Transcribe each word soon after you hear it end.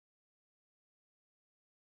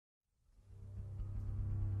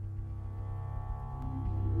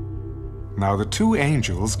Now the two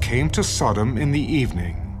angels came to Sodom in the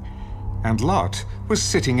evening, and Lot was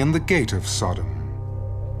sitting in the gate of Sodom.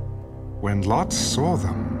 When Lot saw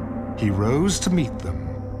them, he rose to meet them,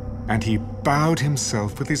 and he bowed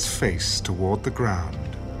himself with his face toward the ground.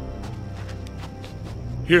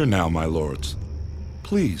 Here now, my lords,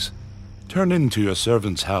 please turn into your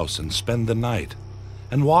servant's house and spend the night,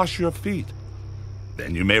 and wash your feet.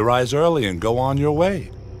 Then you may rise early and go on your way.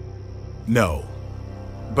 No,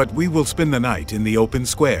 but we will spend the night in the open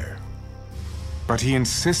square. But he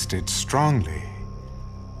insisted strongly.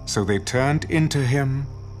 So they turned into him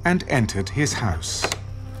and entered his house.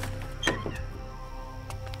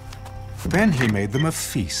 Then he made them a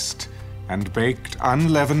feast and baked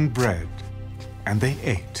unleavened bread, and they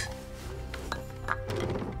ate.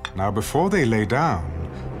 Now before they lay down,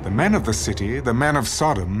 the men of the city, the men of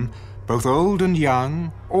Sodom, both old and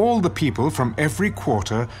young, all the people from every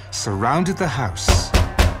quarter, surrounded the house,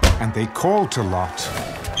 and they called to Lot.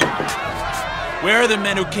 Where are the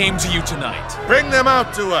men who came to you tonight? Bring them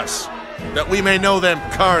out to us, that we may know them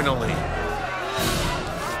carnally.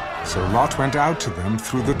 So Lot went out to them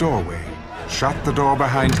through the doorway, shut the door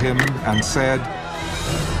behind him, and said,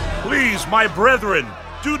 Please, my brethren,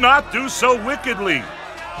 do not do so wickedly.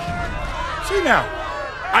 See now,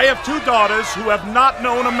 I have two daughters who have not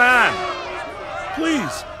known a man.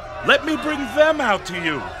 Please, let me bring them out to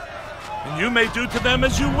you, and you may do to them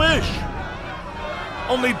as you wish.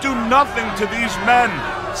 Only do nothing to these men,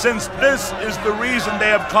 since this is the reason they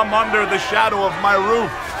have come under the shadow of my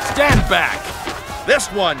roof. Stand back! This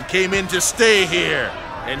one came in to stay here,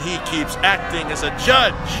 and he keeps acting as a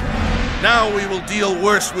judge. Now we will deal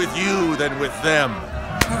worse with you than with them.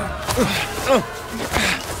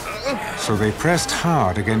 So they pressed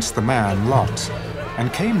hard against the man Lot,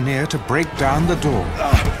 and came near to break down the door.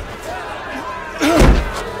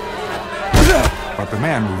 But the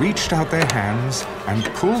men reached out their hands and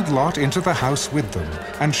pulled Lot into the house with them,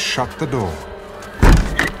 and shut the door.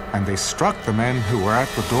 And they struck the men who were at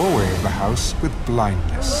the doorway of the house with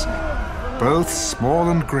blindness, both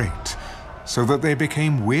small and great, so that they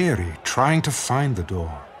became weary trying to find the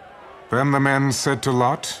door. Then the men said to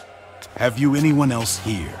Lot, Have you anyone else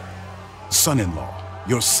here? Son-in-law,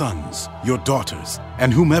 your sons, your daughters,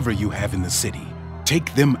 and whomever you have in the city.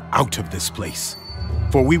 Take them out of this place,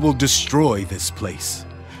 for we will destroy this place,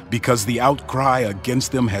 because the outcry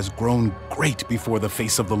against them has grown great before the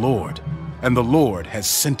face of the Lord, and the Lord has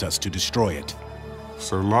sent us to destroy it.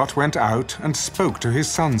 So Lot went out and spoke to his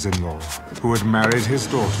sons-in-law, who had married his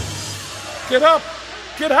daughters. Get up!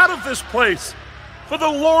 Get out of this place! For the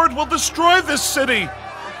Lord will destroy this city!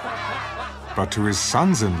 But to his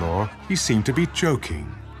sons-in-law he seemed to be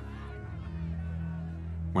joking.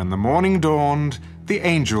 When the morning dawned, the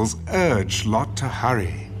angels urged Lot to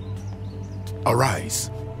hurry.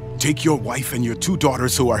 Arise, take your wife and your two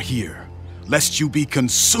daughters who are here, lest you be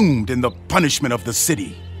consumed in the punishment of the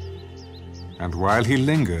city. And while he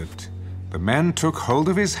lingered, the men took hold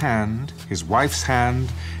of his hand, his wife's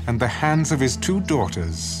hand, and the hands of his two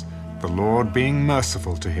daughters, the Lord being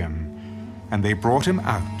merciful to him, and they brought him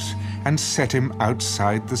out and set him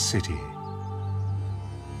outside the city.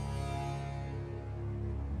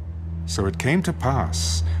 So it came to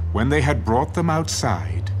pass, when they had brought them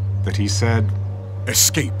outside, that he said,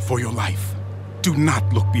 Escape for your life. Do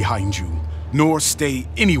not look behind you, nor stay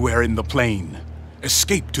anywhere in the plain.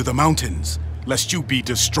 Escape to the mountains, lest you be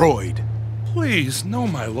destroyed. Please, no,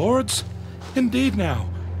 my lords. Indeed now,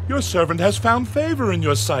 your servant has found favor in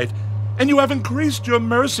your sight, and you have increased your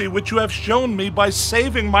mercy which you have shown me by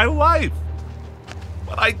saving my life.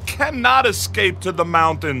 But I cannot escape to the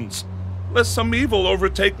mountains, lest some evil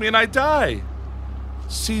overtake me and I die.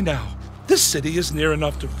 See now, this city is near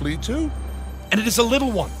enough to flee to, and it is a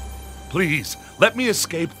little one. Please, let me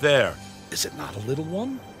escape there. Is it not a little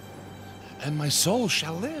one? And my soul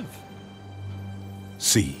shall live.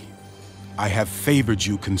 See, I have favored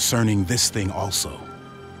you concerning this thing also,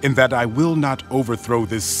 in that I will not overthrow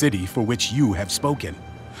this city for which you have spoken.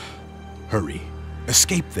 Hurry,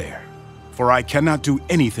 escape there, for I cannot do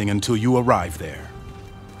anything until you arrive there.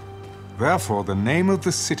 Therefore the name of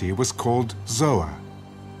the city was called Zoar.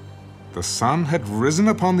 The sun had risen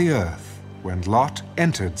upon the earth when Lot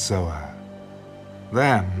entered Zoar.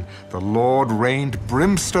 Then the Lord rained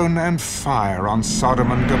brimstone and fire on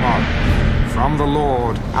Sodom and Gomorrah from the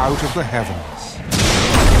Lord out of the heavens.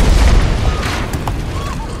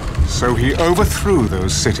 So he overthrew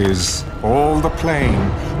those cities, all the plain,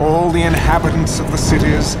 all the inhabitants of the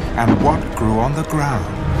cities, and what grew on the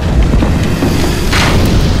ground.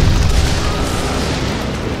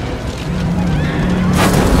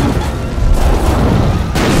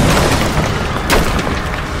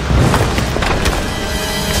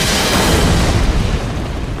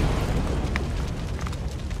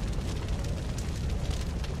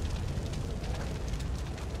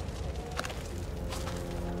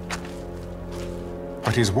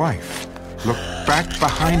 But his wife looked back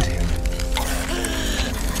behind him.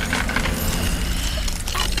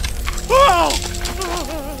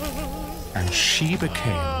 And she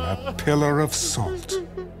became a pillar of salt.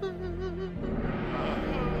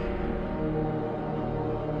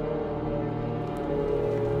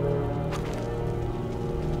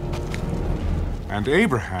 And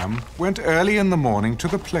Abraham went early in the morning to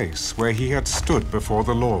the place where he had stood before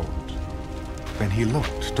the Lord. Then he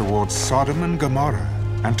looked toward Sodom and Gomorrah,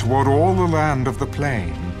 and toward all the land of the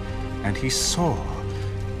plain, and he saw,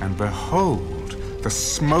 and behold, the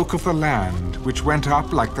smoke of the land, which went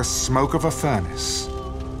up like the smoke of a furnace.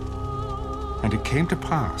 And it came to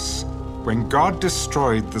pass, when God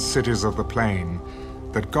destroyed the cities of the plain,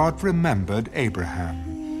 that God remembered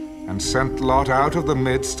Abraham, and sent Lot out of the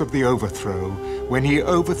midst of the overthrow, when he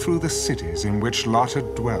overthrew the cities in which Lot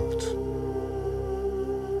had dwelt.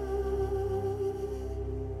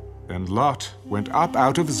 Then Lot went up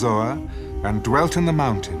out of Zoar, and dwelt in the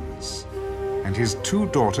mountains, and his 2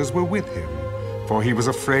 daughters were with him, for he was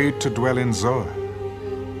afraid to dwell in Zoar.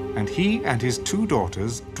 And he and his 2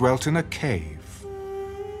 daughters dwelt in a cave.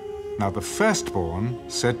 Now the firstborn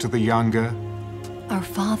said to the younger, Our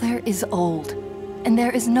father is old, and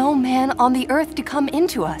there is no man on the earth to come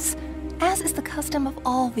into us, as is the custom of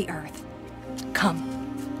all the earth. Come,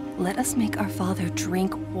 let us make our father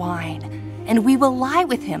drink wine, and we will lie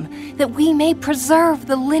with him, that we may preserve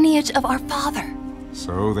the lineage of our father.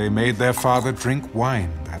 So they made their father drink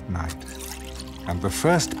wine that night. And the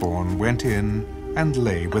firstborn went in and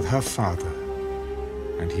lay with her father.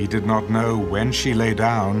 And he did not know when she lay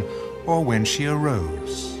down or when she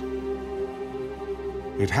arose.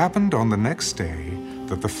 It happened on the next day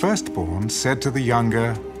that the firstborn said to the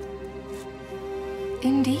younger,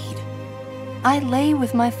 Indeed, I lay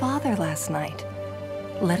with my father last night.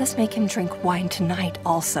 Let us make him drink wine tonight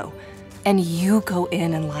also, and you go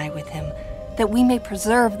in and lie with him, that we may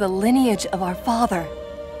preserve the lineage of our father.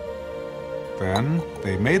 Then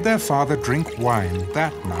they made their father drink wine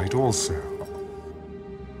that night also.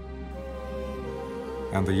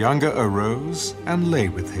 And the younger arose and lay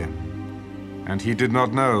with him. And he did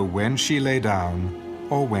not know when she lay down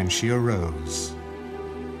or when she arose.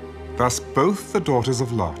 Thus both the daughters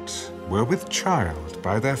of Lot were with child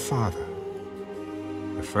by their father.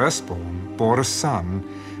 The firstborn bore a son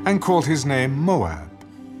and called his name Moab.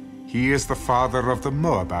 He is the father of the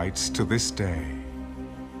Moabites to this day.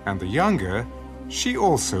 And the younger, she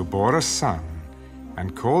also bore a son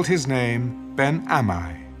and called his name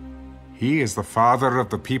Ben-Ammi. He is the father of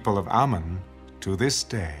the people of Ammon to this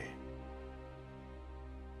day.